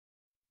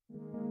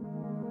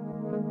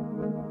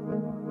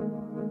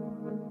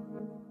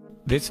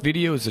This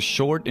video is a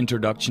short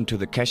introduction to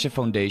the Keshe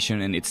Foundation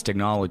and its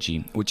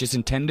technology, which is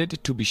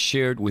intended to be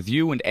shared with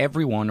you and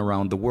everyone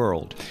around the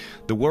world.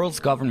 The world's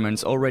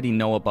governments already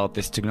know about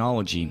this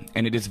technology,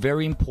 and it is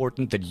very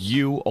important that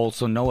you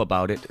also know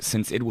about it,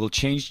 since it will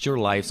change your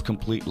lives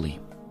completely.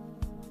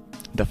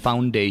 The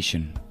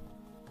Foundation.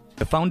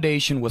 The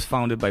Foundation was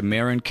founded by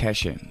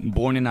Keshe,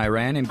 born in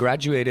Iran and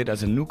graduated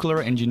as a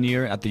nuclear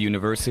engineer at the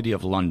University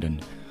of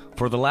London.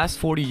 For the last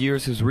 40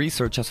 years, his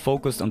research has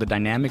focused on the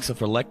dynamics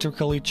of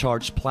electrically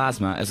charged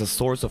plasma as a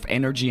source of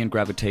energy and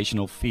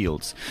gravitational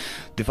fields.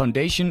 The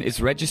Foundation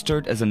is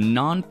registered as a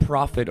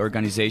non-profit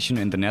organization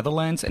in the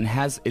Netherlands and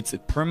has its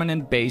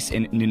permanent base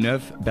in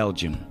Ninove,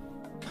 Belgium.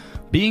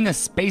 Being a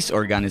space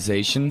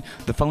organization,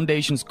 the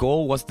Foundation's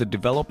goal was the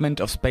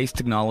development of space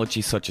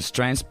technology such as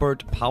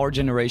transport, power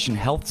generation,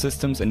 health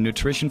systems, and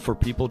nutrition for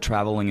people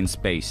traveling in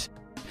space.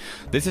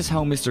 This is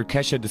how Mr.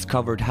 Keshe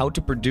discovered how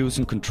to produce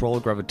and control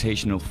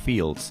gravitational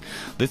fields.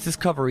 This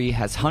discovery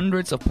has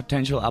hundreds of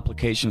potential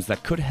applications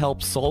that could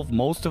help solve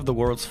most of the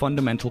world's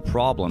fundamental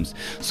problems,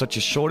 such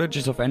as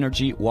shortages of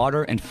energy,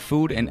 water, and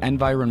food, and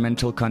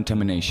environmental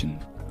contamination.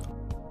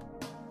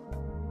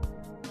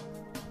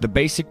 The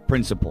basic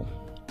principle.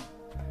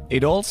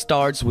 It all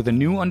starts with a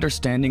new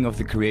understanding of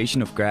the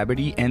creation of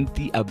gravity and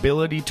the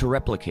ability to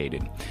replicate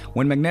it.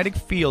 When magnetic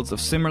fields of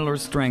similar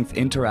strength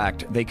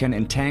interact, they can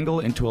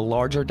entangle into a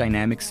larger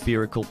dynamic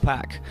spherical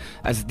pack.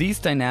 As these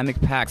dynamic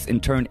packs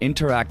in turn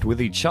interact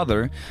with each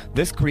other,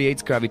 this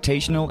creates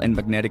gravitational and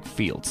magnetic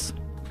fields.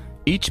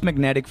 Each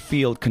magnetic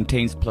field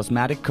contains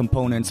plasmatic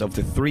components of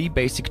the three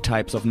basic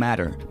types of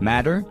matter: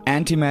 matter,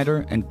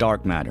 antimatter, and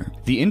dark matter.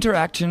 The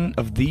interaction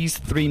of these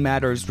three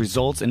matters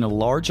results in a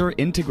larger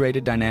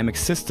integrated dynamic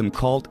system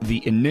called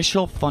the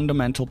initial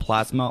fundamental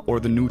plasma, or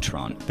the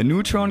neutron. The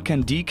neutron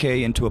can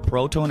decay into a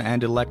proton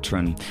and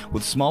electron,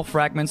 with small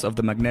fragments of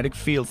the magnetic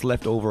fields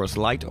left over as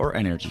light or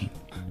energy.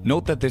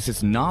 Note that this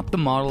is not the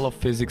model of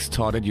physics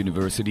taught at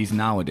universities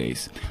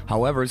nowadays.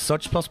 However,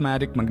 such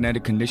plasmatic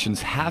magnetic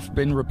conditions have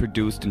been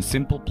reproduced in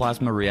simple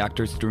plasma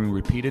reactors during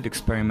repeated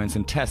experiments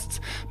and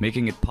tests,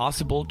 making it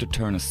possible to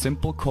turn a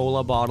simple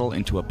cola bottle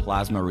into a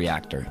plasma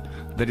reactor.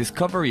 The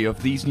discovery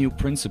of these new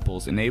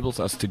principles enables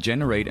us to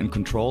generate and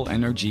control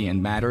energy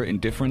and matter in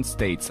different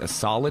states as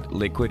solid,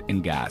 liquid,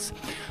 and gas.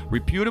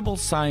 Reputable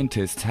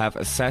scientists have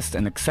assessed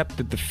and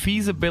accepted the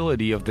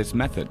feasibility of this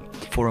method.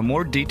 For a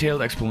more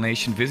detailed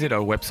explanation, visit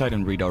our website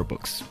and read our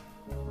books.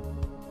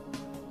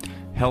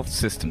 Health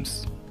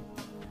systems.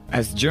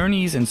 As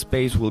journeys in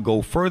space will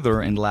go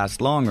further and last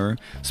longer,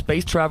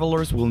 space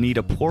travelers will need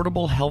a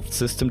portable health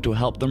system to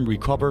help them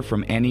recover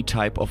from any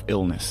type of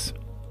illness.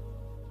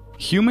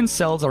 Human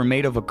cells are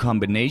made of a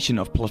combination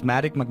of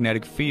plasmatic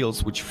magnetic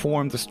fields which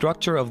form the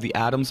structure of the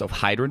atoms of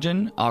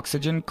hydrogen,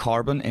 oxygen,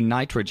 carbon, and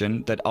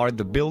nitrogen that are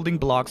the building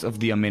blocks of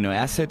the amino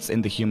acids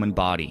in the human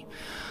body.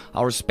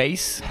 Our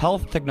space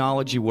health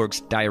technology works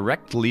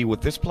directly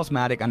with this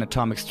plasmatic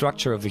anatomic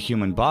structure of the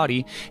human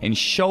body and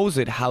shows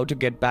it how to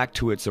get back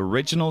to its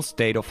original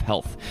state of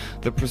health.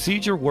 The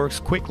procedure works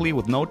quickly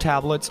with no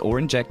tablets or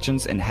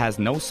injections and has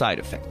no side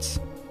effects.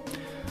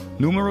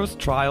 Numerous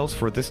trials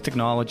for this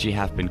technology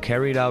have been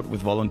carried out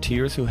with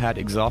volunteers who had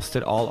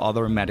exhausted all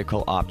other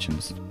medical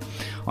options.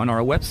 On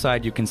our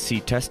website you can see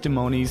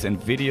testimonies and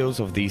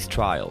videos of these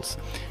trials: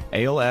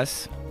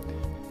 ALS,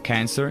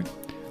 cancer,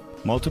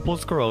 multiple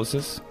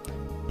sclerosis,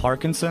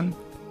 Parkinson,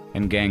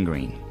 and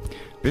gangrene.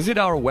 Visit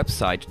our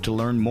website to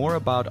learn more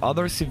about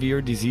other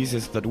severe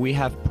diseases that we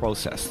have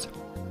processed.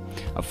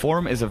 A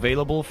form is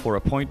available for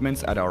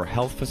appointments at our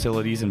health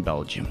facilities in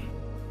Belgium.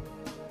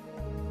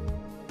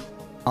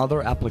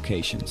 Other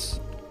applications.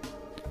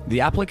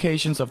 The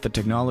applications of the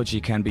technology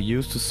can be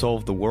used to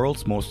solve the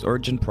world's most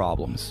urgent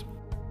problems.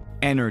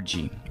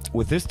 Energy.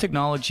 With this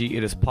technology,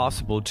 it is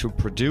possible to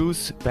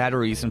produce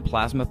batteries and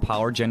plasma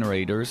power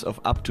generators of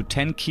up to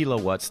 10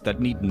 kilowatts that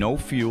need no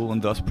fuel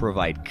and thus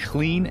provide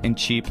clean and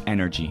cheap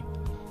energy.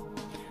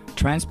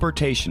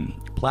 Transportation.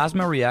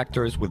 Plasma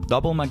reactors with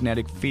double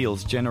magnetic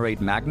fields generate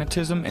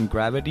magnetism and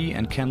gravity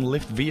and can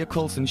lift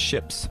vehicles and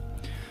ships.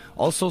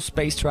 Also,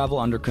 space travel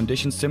under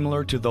conditions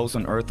similar to those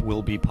on Earth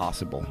will be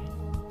possible.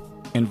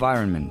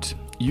 Environment.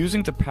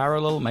 Using the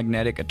parallel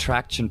magnetic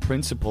attraction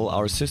principle,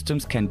 our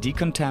systems can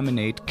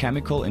decontaminate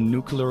chemical and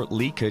nuclear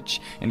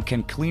leakage and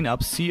can clean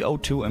up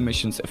CO2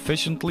 emissions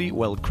efficiently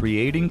while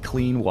creating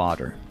clean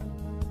water.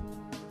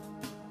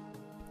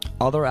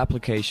 Other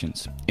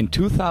applications. In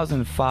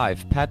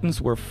 2005,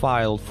 patents were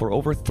filed for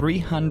over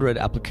 300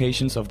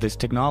 applications of this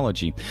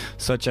technology,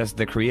 such as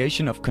the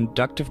creation of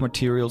conductive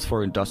materials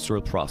for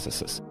industrial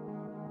processes.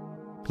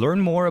 Learn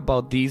more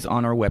about these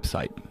on our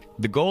website.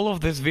 The goal of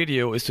this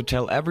video is to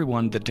tell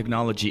everyone that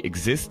technology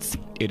exists,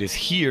 it is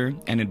here,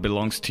 and it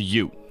belongs to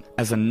you.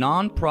 As a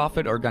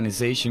non-profit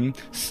organization,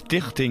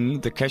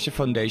 Stichting the Keshe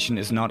Foundation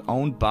is not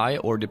owned by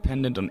or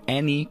dependent on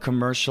any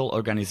commercial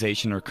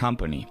organization or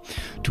company.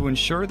 To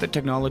ensure that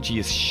technology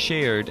is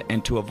shared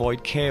and to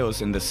avoid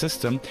chaos in the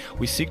system,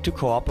 we seek to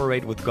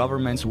cooperate with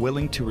governments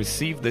willing to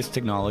receive this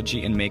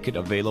technology and make it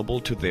available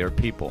to their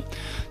people.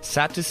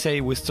 Sad to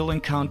say, we still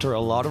encounter a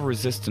lot of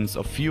resistance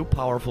of few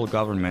powerful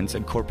governments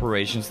and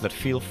corporations that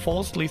feel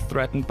falsely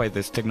threatened by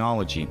this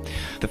technology.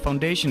 The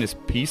foundation is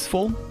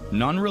peaceful,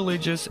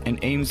 non-religious, and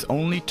aims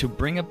only to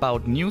bring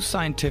about new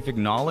scientific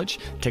knowledge,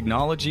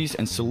 technologies,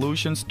 and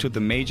solutions to the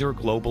major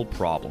global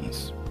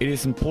problems. It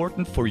is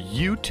important for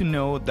you to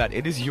know that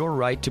it is your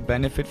right to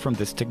benefit from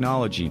this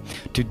technology.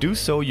 To do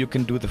so, you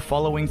can do the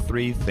following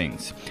 3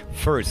 things.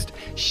 First,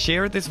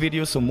 share this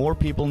video so more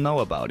people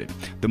know about it.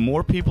 The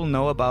more people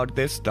know about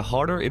this, the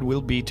harder it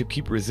will be to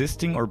keep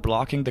resisting or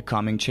blocking the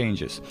coming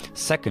changes.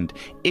 Second,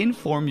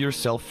 inform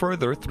yourself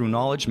further through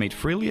knowledge made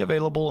freely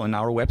available on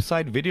our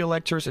website, video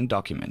lectures, and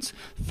documents.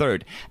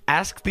 Third,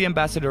 ask the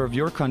ambassador of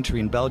your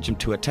country in Belgium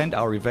to attend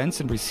our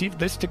events and receive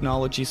this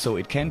technology so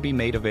it can be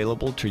made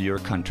available to your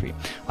country.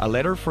 A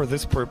letter for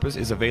this purpose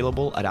is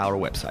available at our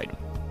website.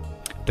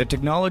 The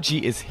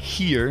technology is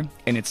here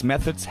and its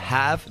methods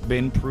have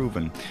been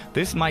proven.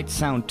 This might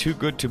sound too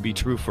good to be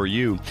true for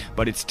you,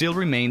 but it still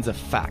remains a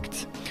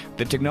fact.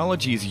 The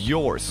technology is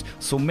yours,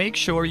 so make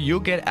sure you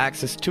get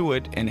access to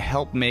it and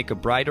help make a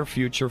brighter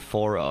future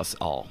for us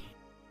all.